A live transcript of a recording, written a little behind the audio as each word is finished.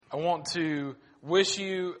I want to wish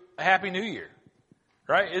you a Happy New Year.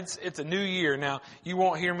 Right? It's a new year. Now, you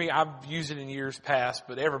won't hear me. I've used it in years past,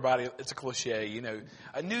 but everybody, it's a cliche, you know,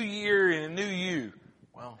 a new year and a new you.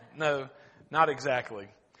 Well, no, not exactly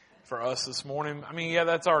for us this morning. I mean, yeah,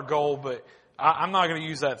 that's our goal, but I'm not going to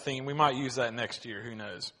use that theme. We might use that next year. Who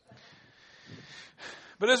knows?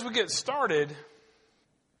 But as we get started,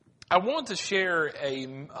 I want to share a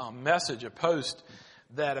message, a post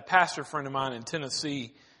that a pastor friend of mine in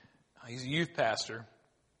Tennessee, he's a youth pastor,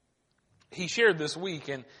 he shared this week,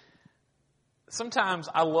 and sometimes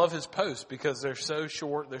I love his posts because they're so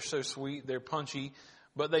short, they're so sweet, they're punchy,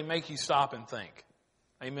 but they make you stop and think.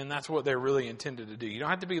 Amen. That's what they're really intended to do. You don't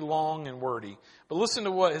have to be long and wordy. But listen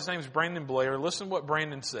to what, his name's Brandon Blair. Listen to what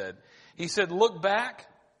Brandon said. He said, look back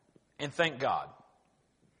and thank God.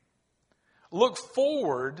 Look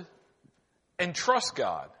forward and trust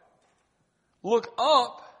God. Look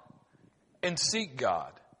up and seek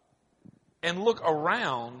God. And look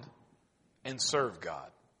around and serve God.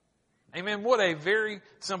 Amen. What a very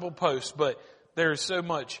simple post, but there's so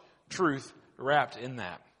much truth wrapped in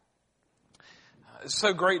that. It's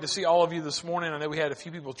so great to see all of you this morning. I know we had a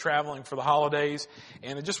few people traveling for the holidays,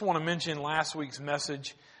 and I just want to mention last week's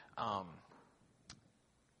message.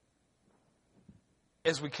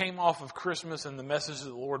 As we came off of Christmas and the message that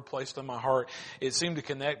the Lord placed on my heart, it seemed to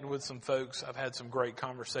connect with some folks. I've had some great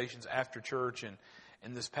conversations after church and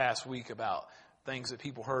this past week about things that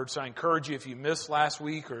people heard. So I encourage you, if you missed last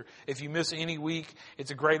week or if you miss any week, it's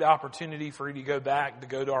a great opportunity for you to go back, to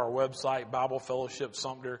go to our website,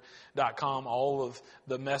 BibleFellowshipSumter.com. All of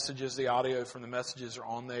the messages, the audio from the messages are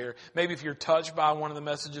on there. Maybe if you're touched by one of the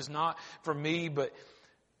messages, not from me, but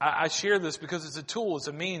I share this because it's a tool, it's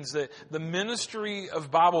a means that the ministry of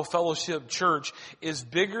Bible Fellowship Church is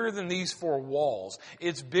bigger than these four walls.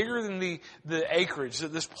 It's bigger than the acreage,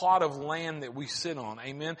 this plot of land that we sit on.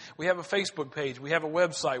 Amen. We have a Facebook page. We have a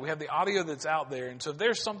website. We have the audio that's out there. And so if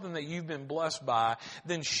there's something that you've been blessed by,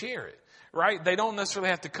 then share it. Right? They don't necessarily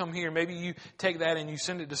have to come here. Maybe you take that and you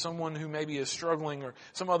send it to someone who maybe is struggling or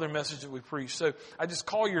some other message that we preach. So I just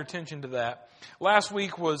call your attention to that. Last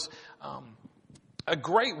week was a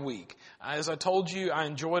great week. As I told you, I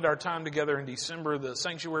enjoyed our time together in December. The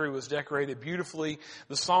sanctuary was decorated beautifully.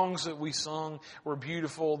 The songs that we sung were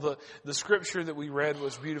beautiful. The scripture that we read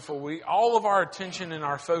was beautiful. All of our attention and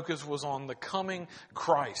our focus was on the coming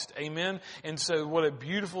Christ. Amen. And so what a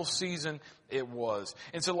beautiful season it was.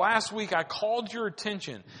 And so last week I called your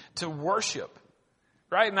attention to worship.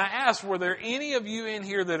 Right? And I asked, were there any of you in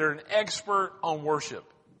here that are an expert on worship?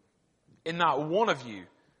 And not one of you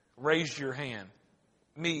raised your hand.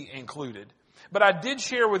 Me included. But I did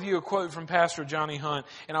share with you a quote from Pastor Johnny Hunt,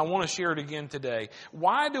 and I want to share it again today.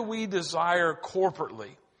 Why do we desire corporately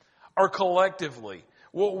or collectively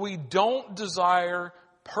what we don't desire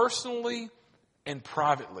personally and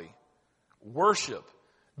privately? Worship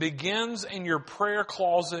begins in your prayer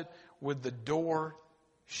closet with the door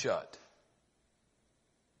shut.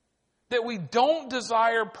 That we don't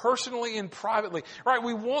desire personally and privately. Right?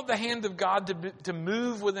 We want the hand of God to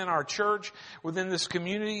move within our church, within this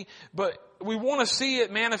community, but we want to see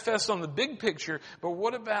it manifest on the big picture, but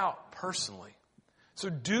what about personally? So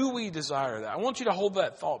do we desire that? I want you to hold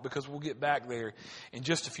that thought because we'll get back there in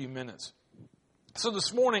just a few minutes. So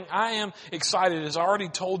this morning, I am excited. As I already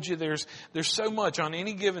told you, there's so much on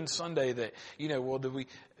any given Sunday that,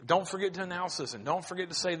 don't forget to announce this and don't forget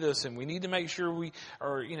to say this and we need to make sure we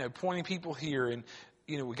are, pointing people here and,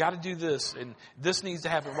 we got to do this and this needs to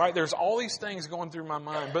happen, right? There's all these things going through my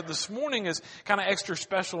mind. But this morning is kind of extra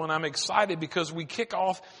special and I'm excited because we kick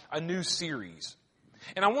off a new series.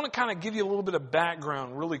 And I want to kind of give you a little bit of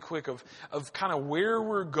background really quick of kind of where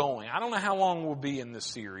we're going. I don't know how long we'll be in this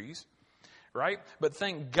series. Right? But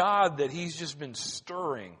thank God that He's just been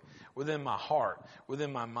stirring within my heart,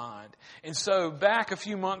 within my mind. And so back a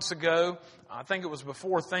few months ago, I think it was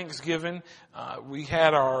before Thanksgiving, we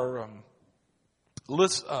had our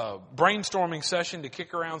brainstorming session to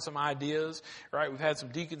kick around some ideas. Right? We've had some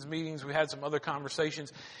deacons meetings. We had some other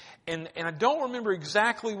conversations. And I don't remember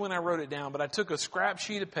exactly when I wrote it down, but I took a scrap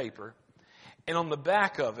sheet of paper and on the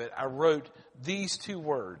back of it, I wrote these two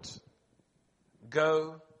words: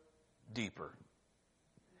 go deeper.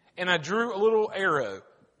 And I drew a little arrow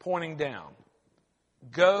pointing down.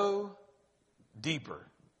 Go deeper.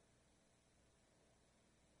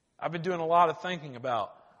 I've been doing a lot of thinking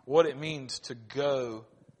about what it means to go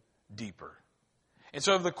deeper. And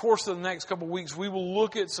so over the course of the next couple of weeks, we will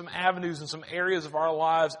look at some avenues and some areas of our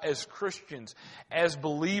lives as Christians, as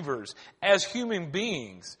believers, as human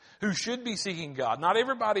beings who should be seeking God. Not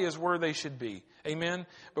everybody is where they should be. Amen?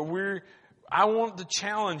 But I want to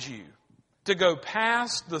challenge you to go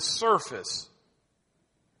past the surface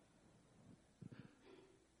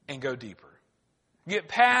and go deeper. Get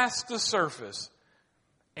past the surface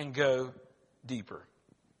and go deeper.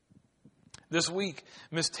 This week,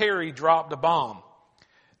 Miss Terry dropped a bomb.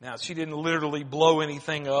 Now, she didn't literally blow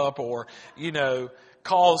anything up or,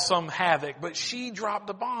 cause some havoc, but she dropped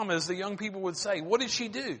a bomb, as the young people would say. What did she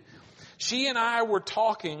do? She and I were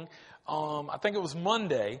talking, I think it was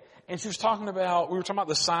Monday, and we were talking about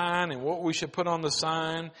the sign and what we should put on the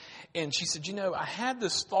sign. And she said, I had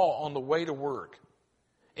this thought on the way to work,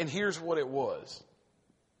 and here's what it was.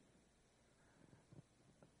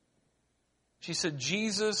 She said,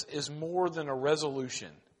 Jesus is more than a resolution.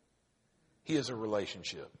 He is a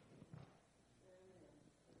relationship.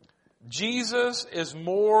 Jesus is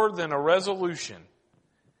more than a resolution.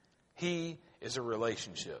 He is a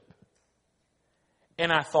relationship.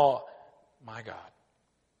 And I thought, my God,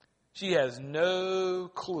 she has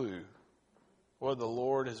no clue what the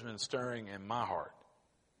Lord has been stirring in my heart.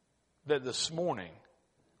 That this morning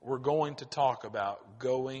we're going to talk about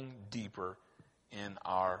going deeper in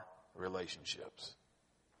our relationships.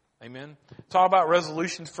 Amen. Talk about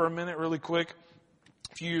resolutions for a minute really quick.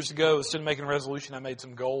 A few years ago, instead of making a resolution, I made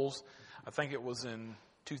some goals. I think it was in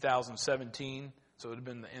 2017, so it would have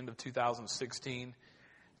been the end of 2016.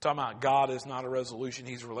 Talking about God is not a resolution,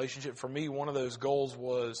 He's a relationship. For me, one of those goals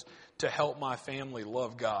was to help my family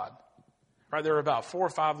love God. Right, there were about 4 or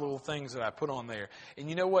 5 little things that I put on there. And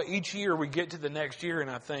you know what? Each year we get to the next year and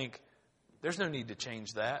I think, there's no need to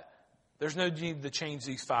change that. There's no need to change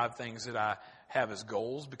these 5 things that I have as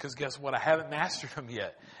goals, because guess what? I haven't mastered them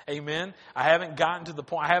yet. Amen. I haven't gotten to the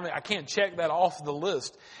point. I can't check that off the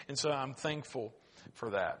list. And so I'm thankful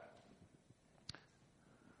for that.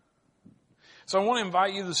 So I want to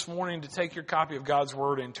invite you this morning to take your copy of God's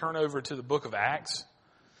Word and turn over to the book of Acts.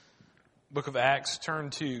 Book of Acts.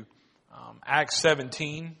 Turn to Acts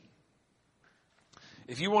 17.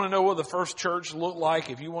 If you want to know what the first church looked like,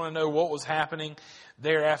 if you want to know what was happening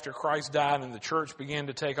there after Christ died and the church began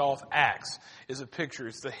to take off, Acts is a picture.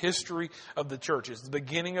 It's the history of the church. It's the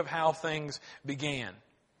beginning of how things began.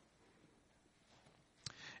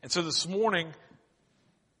 And so this morning,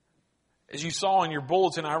 as you saw in your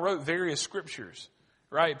bulletin, I wrote various scriptures,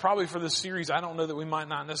 right? Probably for this series, I don't know that we might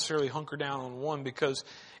not necessarily hunker down on one, because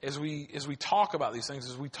as we talk about these things,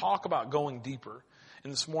 as we talk about going deeper,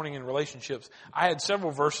 and this morning in relationships, I had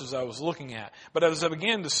several verses I was looking at. But as I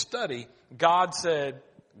began to study, God said,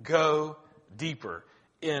 go deeper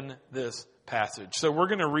in this passage. So we're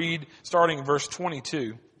going to read starting in verse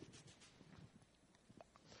 22.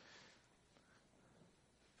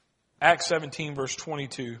 Acts 17, verse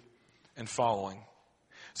 22 and following.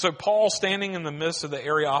 So Paul, standing in the midst of the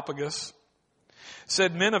Areopagus,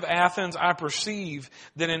 said, Men of Athens, I perceive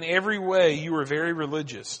that in every way you are very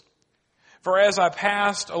religious. For as I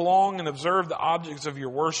passed along and observed the objects of your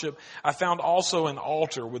worship, I found also an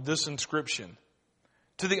altar with this inscription,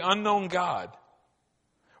 To the unknown God.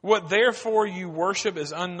 What therefore you worship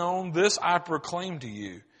is unknown, this I proclaim to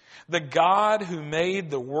you. The God who made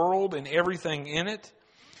the world and everything in it,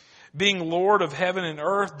 being Lord of heaven and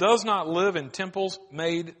earth, does not live in temples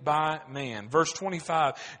made by man. Verse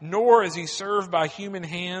 25, nor is he served by human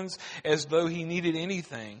hands as though he needed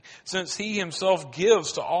anything, since he himself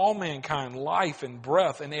gives to all mankind life and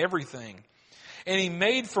breath and everything. And he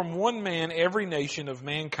made from one man every nation of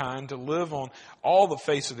mankind to live on all the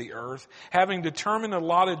face of the earth, having determined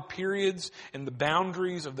allotted periods and the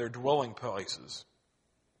boundaries of their dwelling places.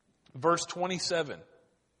 Verse 27,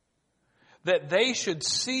 that they should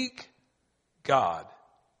seek God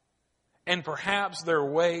and perhaps their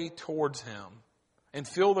way towards Him and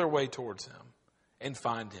feel their way towards Him and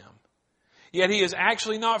find Him. Yet He is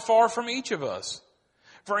actually not far from each of us.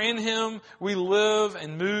 For in Him we live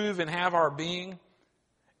and move and have our being.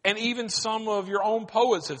 And even some of your own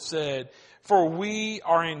poets have said, for we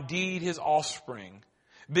are indeed His offspring.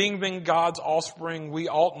 Being God's offspring, we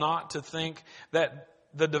ought not to think that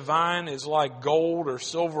the divine is like gold or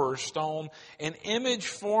silver or stone, an image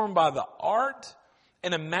formed by the art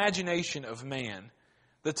and imagination of man.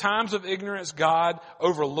 The times of ignorance God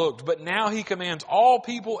overlooked, but now He commands all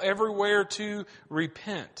people everywhere to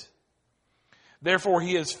repent. Therefore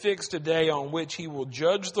He has fixed a day on which He will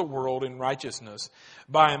judge the world in righteousness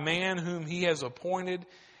by a man whom He has appointed,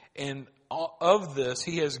 and of this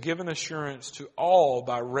He has given assurance to all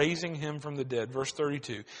by raising Him from the dead. Verse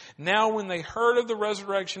 32. Now when they heard of the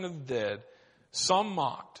resurrection of the dead, some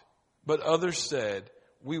mocked, but others said,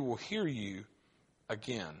 we will hear you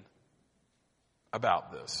again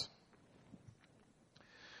about this.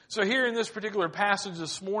 So here in this particular passage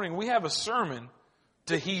this morning, we have a sermon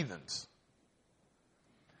to heathens.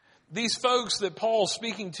 these folks that Paul's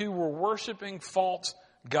speaking to were worshiping false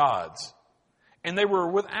gods. And they were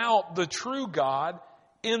without the true God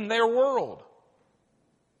in their world.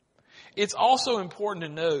 It's also important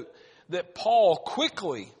to note that Paul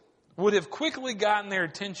would have quickly gotten their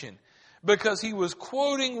attention because he was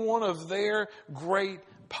quoting one of their great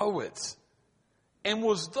poets and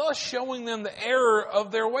was thus showing them the error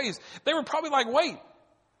of their ways. They were probably like, wait,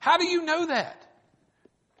 how do you know that?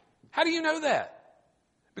 How do you know that?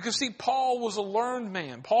 Because see, Paul was a learned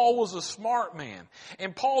man. Paul was a smart man.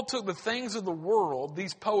 And Paul took the things of the world,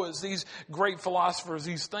 these poets, these great philosophers,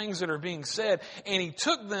 these things that are being said, and he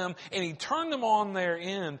took them and he turned them on their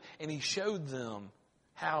end and he showed them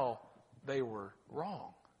how they were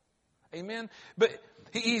wrong. Amen? But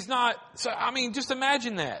he's not, so I mean, just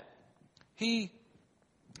imagine that. He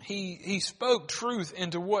spoke truth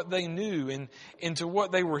into what they knew and into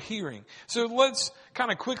what they were hearing. So let's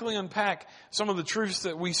kind of quickly unpack some of the truths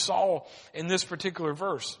that we saw in this particular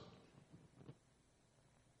verse.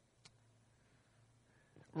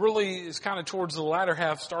 Really, it's kind of towards the latter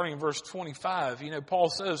half, starting in verse 25. Paul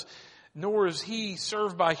says, "Nor is he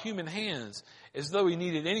served by human hands as though he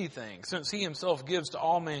needed anything, since he himself gives to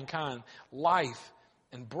all mankind life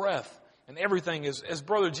and breath and everything." As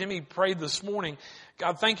Brother Jimmy prayed this morning,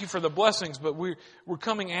 God, thank you for the blessings, but we're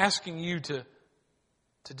coming asking you to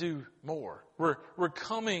do more. We're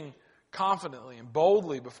coming confidently and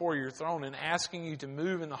boldly before your throne and asking you to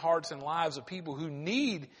move in the hearts and lives of people who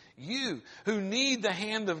need you, who need the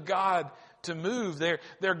hand of God to move.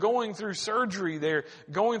 They're going through surgery. They're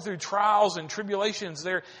going through trials and tribulations.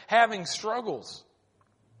 They're having struggles.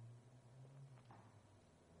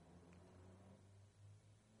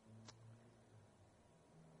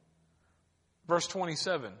 Verse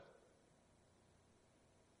 27.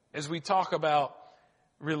 As we talk about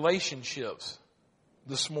relationships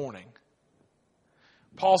this morning,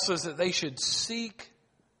 Paul says that they should seek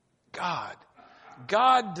God.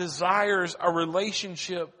 God desires a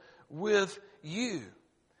relationship with you.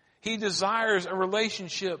 He desires a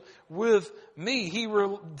relationship with me. He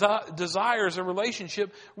desires a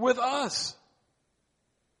relationship with us.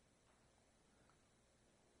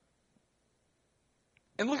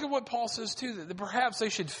 And look at what Paul says too, that perhaps they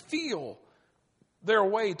should feel their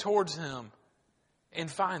way towards Him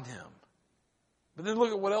and find Him. But then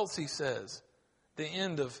look at what else he says, the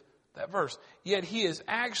end of that verse. Yet He is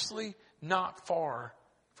actually not far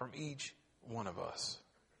from each one of us.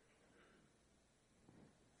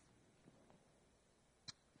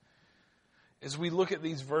 As we look at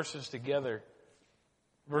these verses together,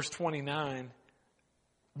 verse 29,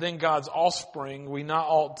 then God's offspring, we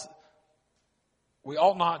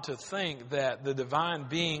ought not to think that the divine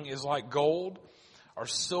being is like gold or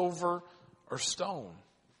silver or stone,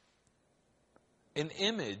 an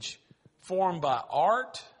image formed by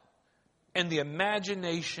art and the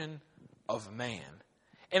imagination of man.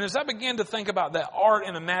 And as I began to think about that art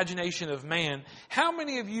and imagination of man, how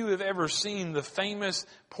many of you have ever seen the famous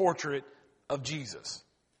portrait of Jesus?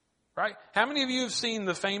 Right? How many of you have seen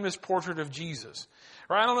the famous portrait of Jesus?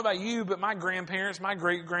 Right? I don't know about you, but my grandparents, my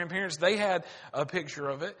great-grandparents, they had a picture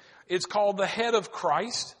of it. It's called the Head of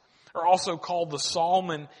Christ, or also called the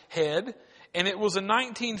Solomon Head. And it was a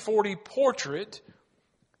 1940 portrait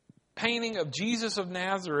painting of Jesus of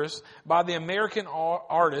Nazareth by the American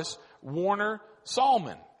artist Warner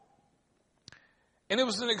Solomon. And it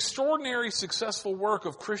was an extraordinary successful work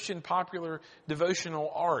of Christian popular devotional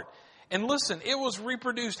art. And listen, it was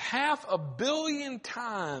reproduced 500 million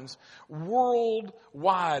times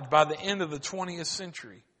worldwide by the end of the 20th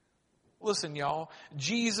century. Listen, y'all,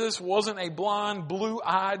 Jesus wasn't a blonde,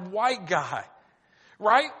 blue-eyed white guy,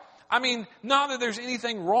 right? I mean, not that there's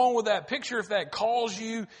anything wrong with that picture if that calls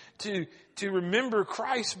you to remember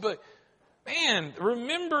Christ, but man,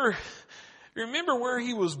 remember where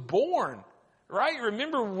He was born. Right?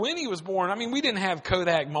 Remember when He was born. I mean, we didn't have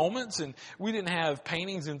Kodak moments and we didn't have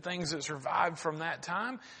paintings and things that survived from that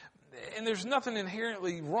time. And there's nothing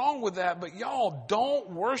inherently wrong with that. But y'all,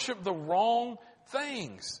 don't worship the wrong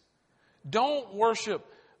things. Don't worship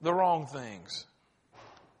the wrong things.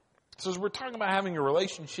 So as we're talking about having a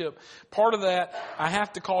relationship, part of that I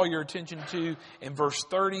have to call your attention to in verse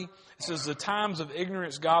 30. It says, the times of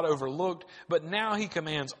ignorance God overlooked, but now He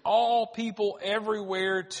commands all people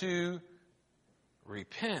everywhere to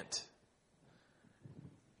repent.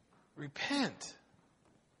 Repent.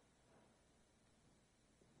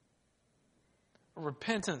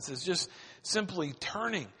 Repentance is just simply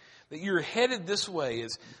turning. That you're headed this way.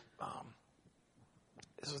 As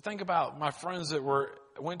I think about my friends that were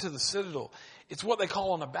went to the Citadel. It's what they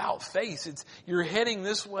call an about face. It's you're heading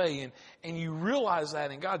this way and you realize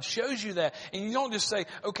that and God shows you that. And you don't just say,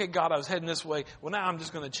 okay, God, I was heading this way. Well, now I'm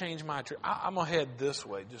just going to change my trip. I'm going to head this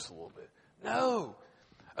way just a little bit. No.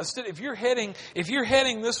 Instead, if you're heading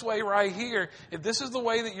this way right here, if this is the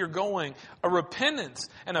way that you're going, a repentance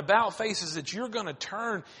and about face is that you're going to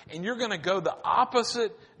turn and you're going to go the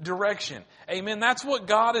opposite direction. Amen. That's what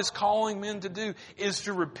God is calling men to do, is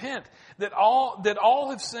to repent. That all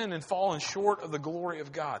have sinned and fallen short of the glory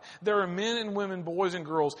of God. There are men and women, boys and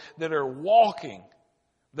girls that are walking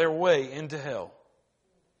their way into hell.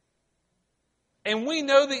 And we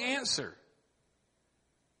know the answer.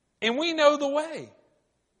 And we know the way.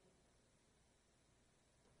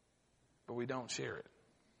 But we don't share it.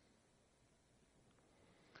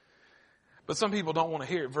 But some people don't want to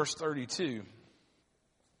hear it. Verse 32.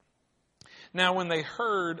 Now when they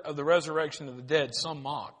heard of the resurrection of the dead, some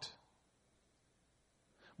mocked.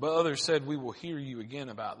 But others said, we will hear you again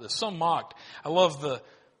about this. Some mocked. I love the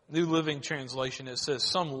New Living Translation. It says,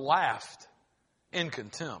 some laughed in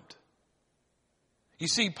contempt. You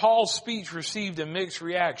see, Paul's speech received a mixed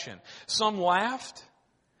reaction. Some laughed.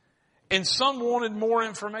 And some wanted more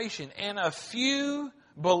information, and a few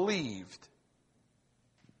believed.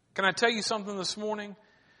 Can I tell you something this morning?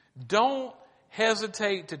 Don't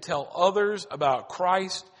hesitate to tell others about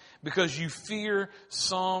Christ because you fear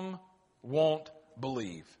some won't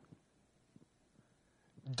believe.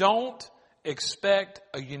 Don't expect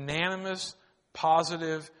a unanimous,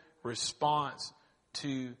 positive response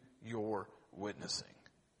to your witnessing.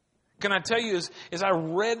 Can I tell you, as I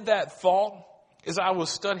read that thought, as I was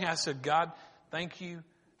studying, I said, God, thank you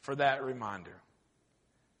for that reminder.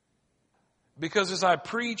 Because as I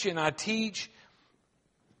preach and I teach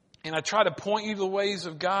and I try to point you to the ways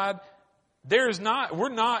of God, we're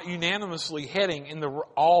not unanimously heading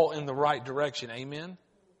all in the right direction. Amen?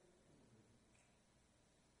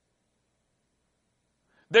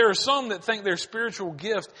 There are some that think their spiritual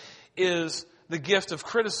gift is the gift of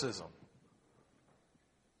criticism.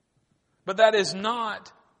 But that is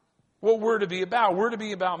not what we're to be about. We're to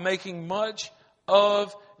be about making much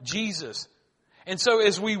of Jesus. And so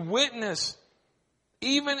as we witness,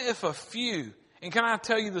 even if a few, and can I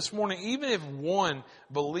tell you this morning, even if one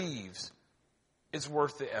believes, it's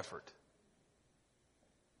worth the effort.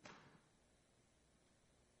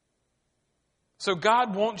 So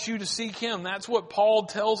God wants you to seek Him. That's what Paul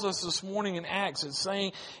tells us this morning in Acts.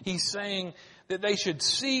 He's saying that they should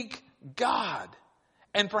seek God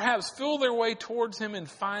and perhaps feel their way towards Him and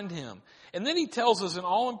find Him. And then he tells us an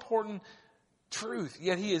all-important truth,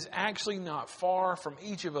 yet He is actually not far from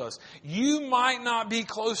each of us. You might not be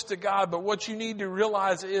close to God, but what you need to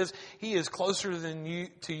realize is He is closer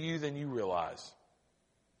to you than you realize.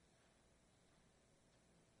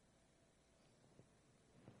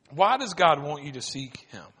 Why does God want you to seek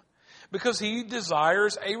Him? Because He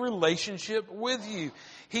desires a relationship with you.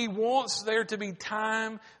 He wants there to be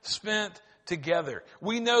time spent together.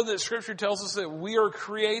 We know that Scripture tells us that we are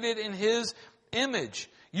created in His image.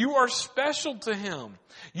 You are special to Him.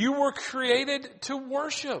 You were created to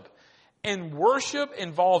worship. And worship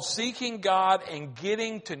involves seeking God and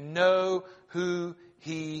getting to know who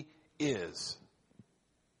He is.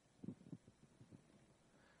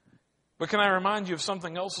 But can I remind you of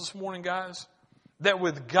something else this morning, guys? That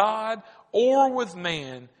with God or with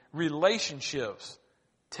man, relationships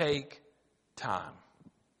take time.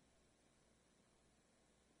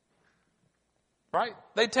 Right?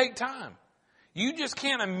 They take time. You just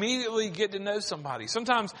can't immediately get to know somebody.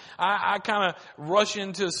 Sometimes I kind of rush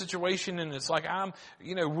into a situation and it's like I'm,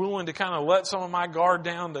 willing to kind of let some of my guard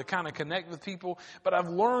down to kind of connect with people. But I've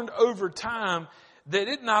learned over time that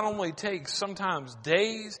it not only takes sometimes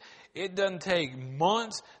days, it doesn't take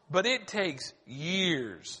months, but it takes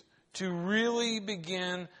years to really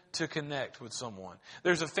begin to connect with someone.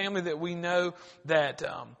 There's a family that we know that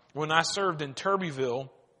when I served in Turbyville,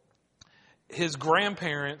 his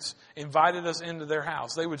grandparents invited us into their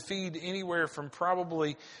house. They would feed anywhere from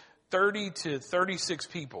probably 30 to 36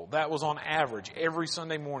 people. That was on average. Every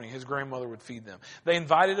Sunday morning, his grandmother would feed them. They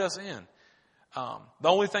invited us in. The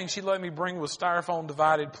only thing she let me bring was styrofoam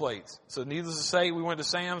divided plates. So needless to say, we went to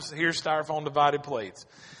Sam's. Here's styrofoam divided plates.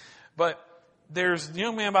 But there's a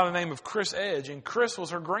young man by the name of Chris Edge, and Chris was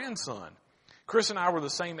her grandson. Chris and I were the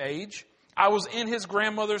same age. I was in his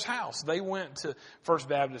grandmother's house. They went to First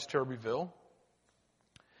Baptist Turbyville.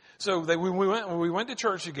 So we went to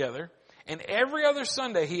church together, and every other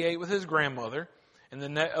Sunday he ate with his grandmother, and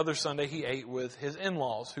then that other Sunday he ate with his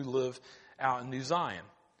in-laws who live out in New Zion.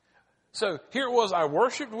 So here it was, I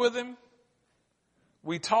worshiped with him,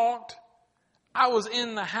 we talked, I was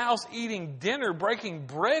in the house eating dinner, breaking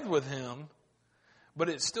bread with him, but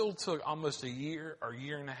it still took almost a year or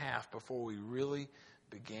year and a half before we really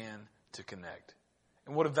began to connect.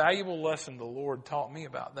 And what a valuable lesson the Lord taught me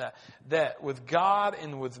about that. That with God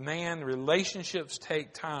and with man, relationships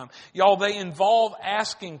take time. Y'all, they involve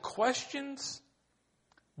asking questions,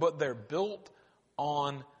 but they're built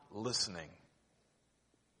on listening.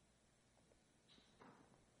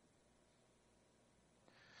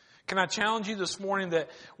 Can I challenge you this morning that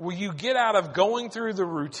will you get out of going through the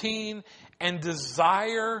routine and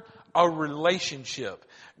desire a relationship?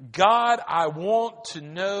 God, I want to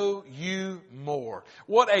know you more.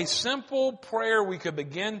 What a simple prayer we could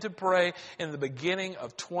begin to pray in the beginning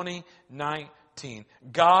of 2019.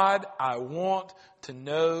 God, I want to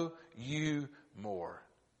know you more.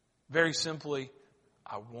 Very simply,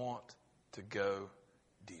 I want to go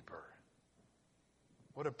deeper.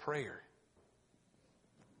 What a prayer.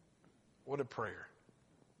 What a prayer.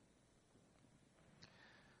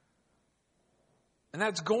 And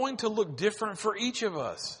that's going to look different for each of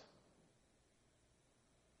us.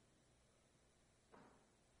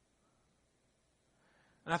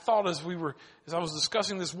 And I thought as I was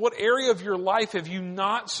discussing this, what area of your life have you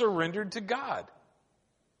not surrendered to God?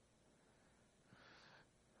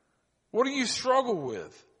 What do you struggle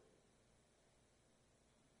with?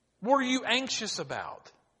 What are you anxious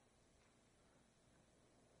about?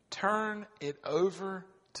 Turn it over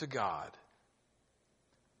to God.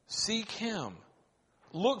 Seek Him.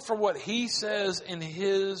 Look for what He says in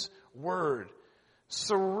His Word.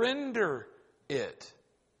 Surrender it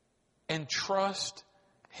and trust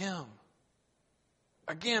Him.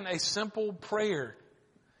 Again, a simple prayer.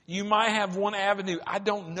 You might have one avenue. I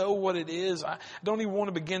don't know what it is. I don't even want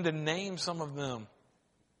to begin to name some of them.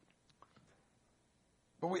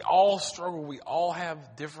 But we all struggle. We all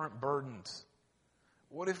have different burdens.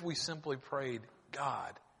 What if we simply prayed,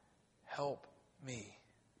 God, help me?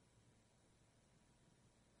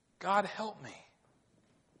 God, help me.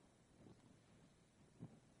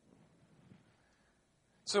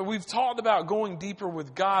 So we've talked about going deeper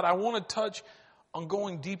with God. I want to touch on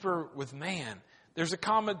going deeper with man. There's a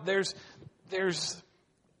comment,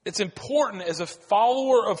 it's important as a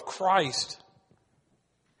follower of Christ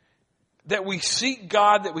that we seek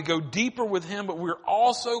God, that we go deeper with Him, but we're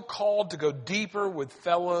also called to go deeper with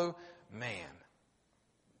fellow man.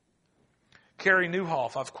 Carey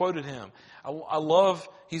Nieuwhof, I've quoted him. I love,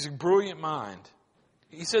 he's a brilliant mind.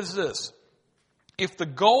 He says this, if the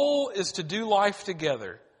goal is to do life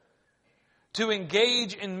together, to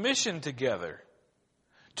engage in mission together,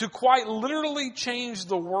 to quite literally change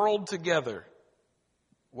the world together,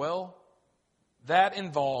 well, that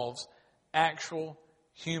involves actual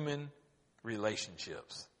human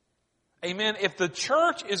relationships. Amen. If the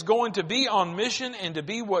church is going to be on mission and to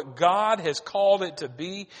be what God has called it to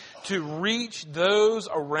be, to reach those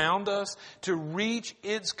around us, to reach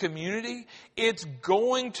its community, it's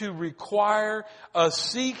going to require us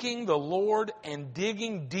seeking the Lord and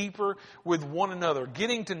digging deeper with one another,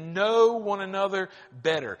 getting to know one another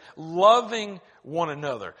better, loving one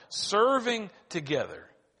another, serving together,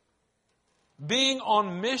 being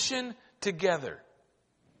on mission together.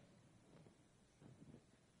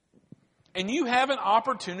 And you have an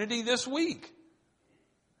opportunity this week.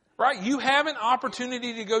 Right? You have an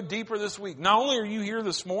opportunity to go deeper this week. Not only are you here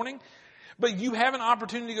this morning, but you have an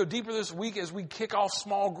opportunity to go deeper this week as we kick off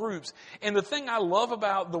small groups. And the thing I love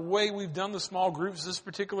about the way we've done the small groups this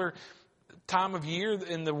particular time of year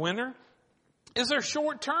in the winter is they're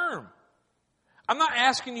short term. I'm not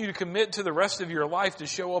asking you to commit to the rest of your life to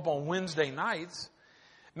show up on Wednesday nights.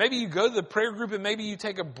 Maybe you go to the prayer group and maybe you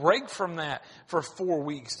take a break from that for 4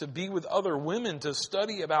 weeks to be with other women to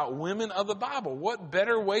study about women of the Bible. What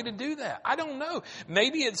better way to do that? I don't know.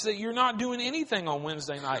 Maybe it's that you're not doing anything on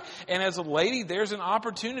Wednesday night. And as a lady, there's an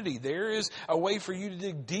opportunity. There is a way for you to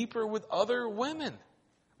dig deeper with other women.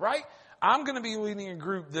 Right? I'm going to be leading a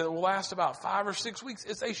group that will last about 5 or 6 weeks.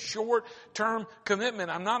 It's a short-term commitment.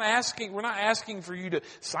 We're not asking for you to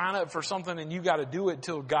sign up for something and you got to do it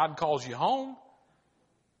till God calls you home.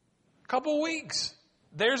 Couple weeks.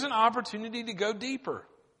 There's an opportunity to go deeper.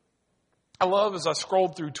 I love as I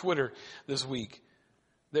scrolled through Twitter this week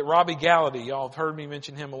that Robbie Gallaty, y'all have heard me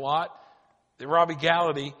mention him a lot, that Robbie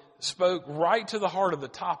Gallaty spoke right to the heart of the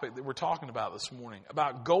topic that we're talking about this morning,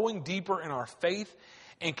 about going deeper in our faith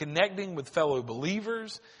and connecting with fellow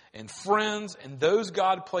believers and friends and those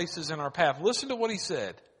God places in our path. Listen to what he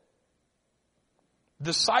said.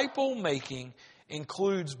 Disciple making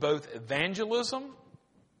includes both evangelism,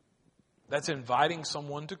 that's inviting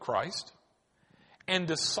someone to Christ, and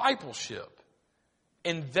discipleship,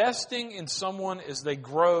 investing in someone as they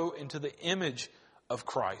grow into the image of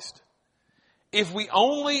Christ. If we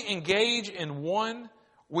only engage in one,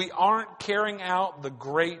 we aren't carrying out the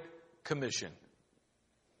Great Commission.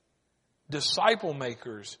 Disciple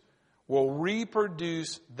makers will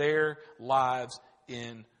reproduce their lives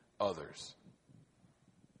in others.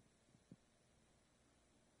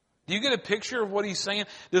 Do you get a picture of what he's saying?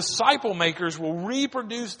 Disciple makers will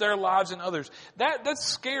reproduce their lives in others. That's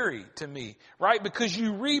scary to me, right? Because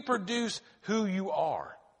you reproduce who you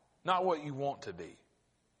are, not what you want to be.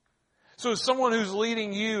 So as someone who's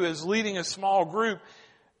leading you, is leading a small group,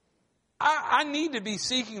 I need to be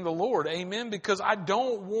seeking the Lord, amen, because I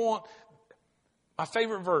don't want, my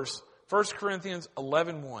favorite verse, 1 Corinthians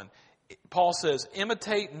 11:1. Paul says,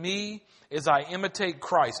 imitate me as I imitate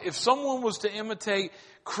Christ. If someone was to imitate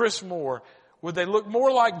Chris Moore, would they look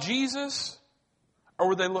more like Jesus or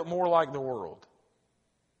would they look more like the world?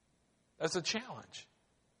 That's a challenge.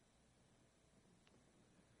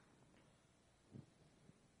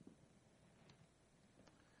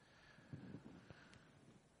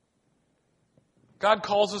 God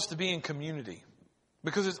calls us to be in community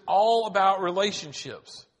because it's all about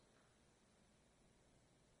relationships.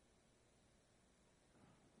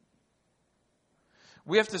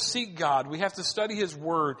 We have to seek God. We have to study His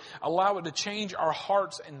Word, allow it to change our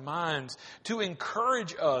hearts and minds, to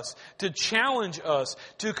encourage us, to challenge us,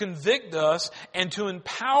 to convict us, and to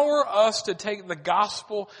empower us to take the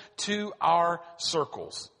gospel to our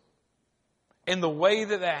circles. And the way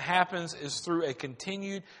that happens is through a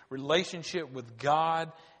continued relationship with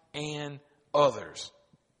God and others.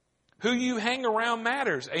 Who you hang around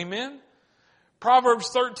matters. Amen? Proverbs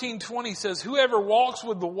 13:20 says, whoever walks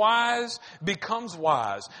with the wise becomes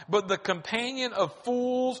wise, but the companion of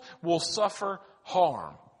fools will suffer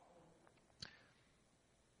harm.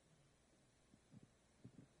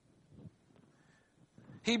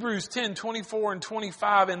 Hebrews 10:24 and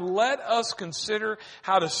 25, and let us consider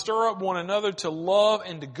how to stir up one another to love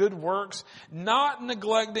and to good works, not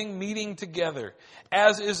neglecting meeting together,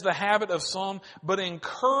 as is the habit of some, but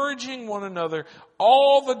encouraging one another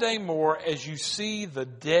all the day more as you see the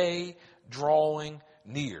day drawing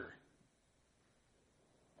near.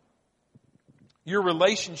 Your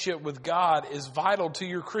relationship with God is vital to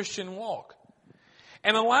your Christian walk.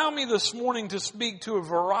 And allow me this morning to speak to a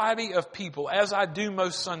variety of people, as I do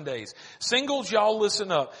most Sundays. Singles, y'all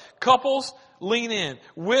listen up. Couples, lean in.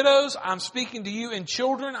 Widows, I'm speaking to you. And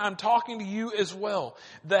children, I'm talking to you as well.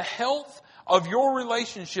 The health of your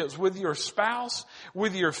relationships with your spouse,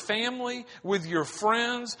 with your family, with your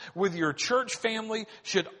friends, with your church family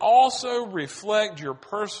should also reflect your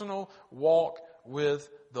personal walk with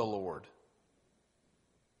the Lord.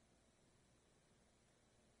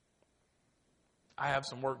 I have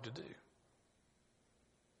some work to do.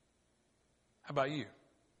 How about you?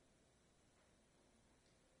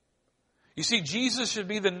 You see, Jesus should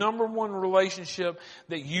be the number one relationship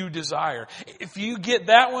that you desire. If you get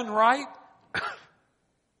that one right,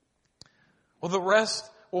 well, the rest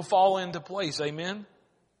will fall into place. Amen?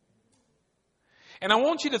 And I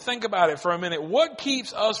want you to think about it for a minute. What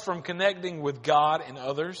keeps us from connecting with God and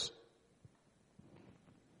others?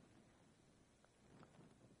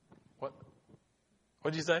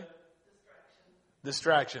 What did you say?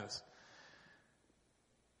 Distractions.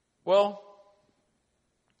 Well,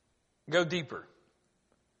 go deeper.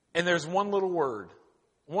 And there's one little word.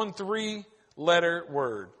 One 3-letter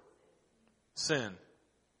word. Sin.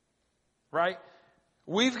 Right?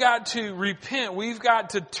 We've got to repent. We've got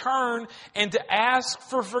to turn and to ask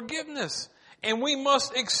for forgiveness. And we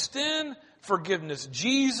must extend forgiveness.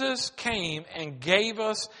 Jesus came and gave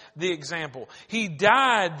us the example. He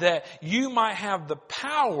died that you might have the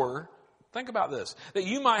power, think about this, that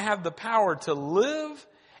you might have the power to live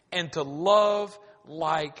and to love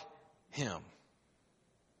like Him.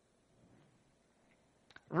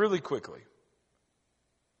 Really quickly.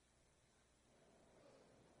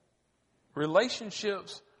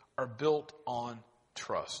 Relationships are built on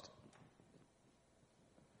trust.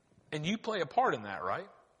 And you play a part in that, right?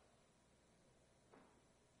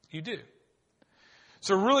 You do.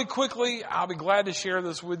 So really quickly, I'll be glad to share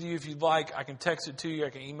this with you if you'd like. I can text it to you. I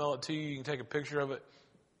can email it to you. You can take a picture of it.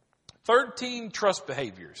 13 trust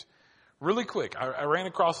behaviors. Really quick. I ran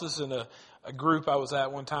across this in a group I was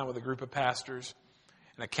at one time with a group of pastors.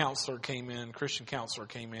 And a counselor came in, Christian counselor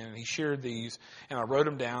came in, and he shared these. And I wrote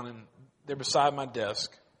them down, and they're beside my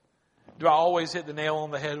desk. Do I always hit the nail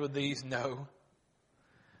on the head with these? No.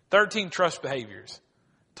 13 trust behaviors.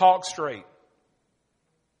 Talk straight.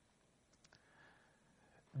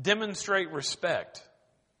 Demonstrate respect.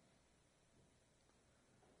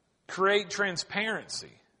 Create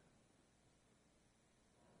transparency.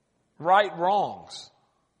 right wrongs,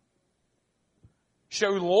 show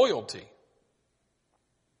loyalty,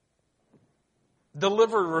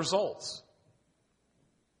 deliver results,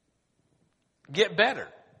 get better,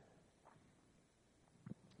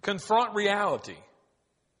 confront reality,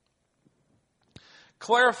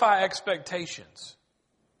 clarify expectations,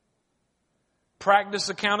 practice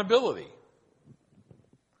accountability,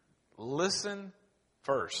 listen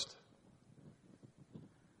first,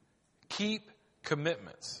 keep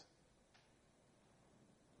commitments,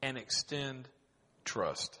 and extend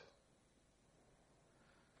trust.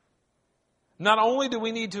 Not only do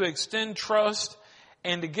we need to extend trust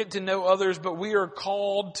and to get to know others, but we are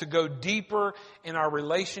called to go deeper in our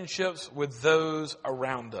relationships with those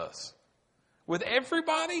around us. With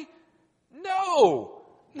everybody? No,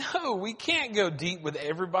 we can't go deep with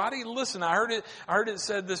everybody. Listen, I heard it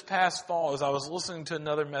said this past fall as I was listening to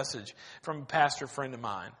another message from a pastor friend of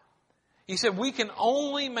mine. He said, we can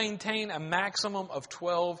only maintain a maximum of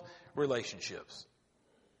 12 relationships.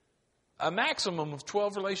 A maximum of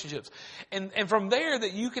 12 relationships. And from there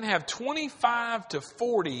that you can have 25 to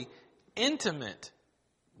 40 intimate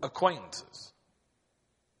acquaintances.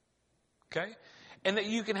 Okay? And that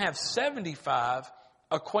you can have 75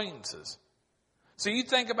 acquaintances. So you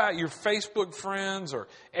think about your Facebook friends or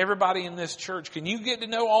everybody in this church. Can you get to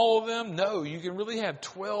know all of them? No, you can really have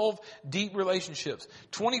 12 deep relationships,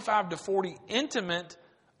 25 to 40 intimate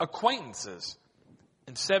acquaintances,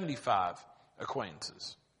 and 75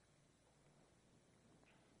 acquaintances.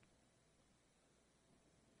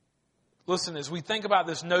 Listen, as we think about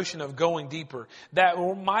this notion of going deeper, that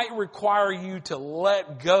might require you to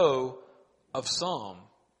let go of some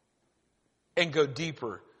and go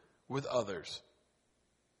deeper with others.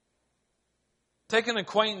 Take an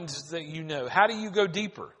acquaintance that you know. How do you go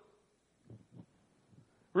deeper?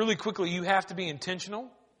 Really quickly, you have to be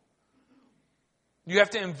intentional. You have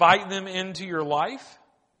to invite them into your life.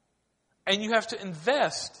 And you have to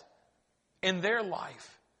invest in their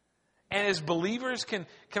life. And as believers, can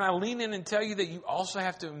I lean in and tell you that you also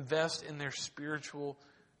have to invest in their spiritual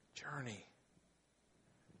journey.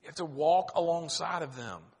 You have to walk alongside of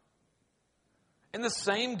them. And the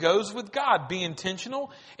same goes with God. Be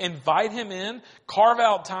intentional, invite Him in, carve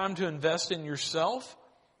out time to invest in yourself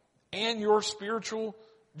and your spiritual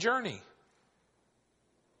journey.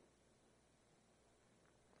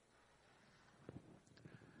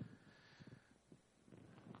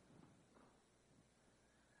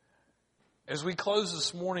 As we close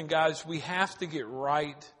this morning, guys, we have to get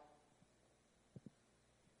right.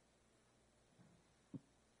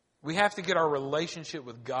 We have to get our relationship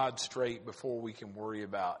with God straight before we can worry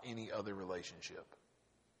about any other relationship.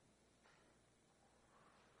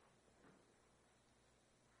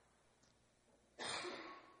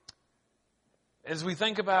 As we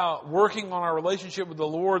think about working on our relationship with the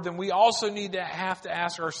Lord, then we also need to have to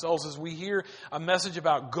ask ourselves, as we hear a message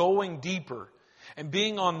about going deeper and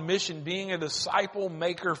being on mission, being a disciple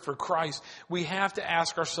maker for Christ, we have to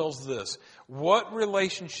ask ourselves this: what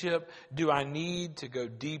relationship do I need to go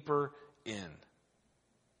deeper in?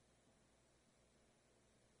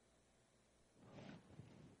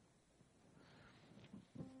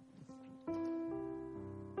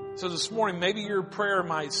 So this morning, maybe your prayer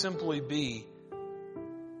might simply be,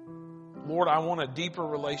 Lord, I want a deeper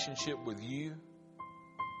relationship with you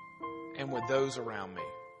and with those around me.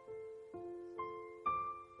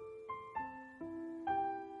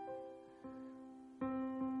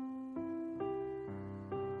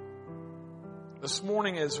 This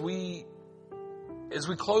morning, as we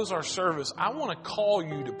close our service, I want to call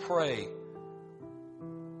you to pray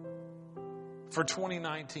for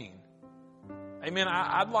 2019. Amen.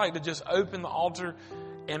 I'd like to just open the altar,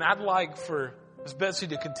 and I'd like for Ms. Betsy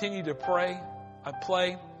to continue to pray.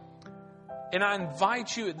 And I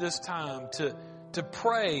invite you at this time to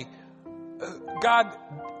pray, God,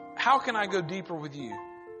 how can I go deeper with you?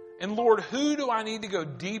 And Lord, who do I need to go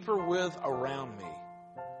deeper with around me?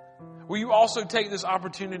 Will you also take this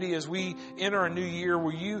opportunity as we enter a new year?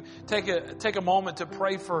 Will you take a moment to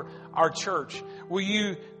pray for our church? Will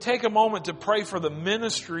you take a moment to pray for the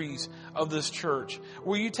ministries of this church?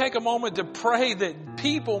 Will you take a moment to pray that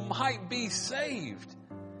people might be saved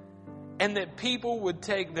and that people would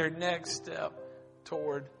take their next step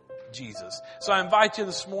toward Jesus? So I invite you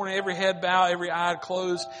this morning, every head bowed, every eye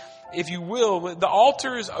closed. If you will, the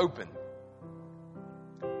altar is open.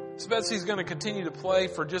 Betsy's going to continue to play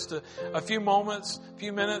for just a few minutes.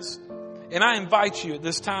 And I invite you at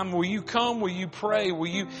this time, will you come, will you pray, will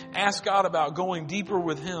you ask God about going deeper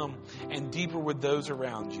with Him and deeper with those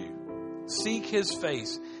around you? Seek His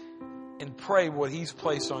face and pray what He's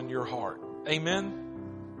placed on your heart. Amen.